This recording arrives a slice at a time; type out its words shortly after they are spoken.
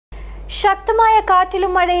ശക്തമായ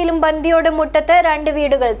കാറ്റിലും മഴയിലും ബന്ദിയോട് മുട്ടത്ത് 2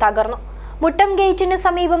 വീടുകൾ തകർന്നു. മുട്ടം ഗേറ്റിന്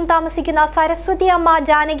സമീപം താമസിക്കുന്ന സരസ്വതി അമ്മ,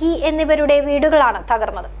 ജാനകി എന്നിവരുടെ വീടുകളാണ്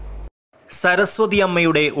തകർന്നത്. സരസ്വതി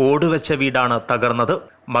അമ്മയുടെ ഓടുവെച്ച വീടാണ് തകർന്നത്.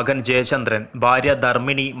 മകൻ ജയചന്ദ്രൻ, ഭാര്യ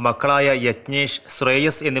ധർമ്മിണി, മക്കളായ യജ്ഞേഷ്,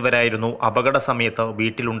 ശ്രേയസ് എന്നിവരായിരുന്നു അപകട സമയത്ത്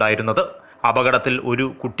വീട്ടിലുണ്ടായിരുന്നത്. അപകടത്തിൽ ഒരു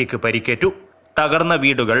കുട്ടിക്ക് പരിക്കേറ്റു. തകർന്ന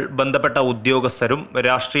വീടുകൾ ബന്ധപ്പെട്ട ഉദ്യോഗസ്ഥരും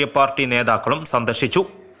രാഷ്ട്രീയ പാർട്ടി നേതാക്കളും സന്ദർശിച്ചു.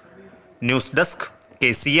 News desk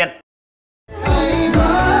KCN.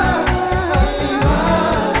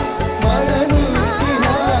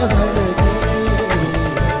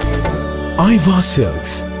 Aiva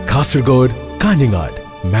Silks, Kasaragod, Kaningad,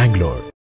 Mangalore.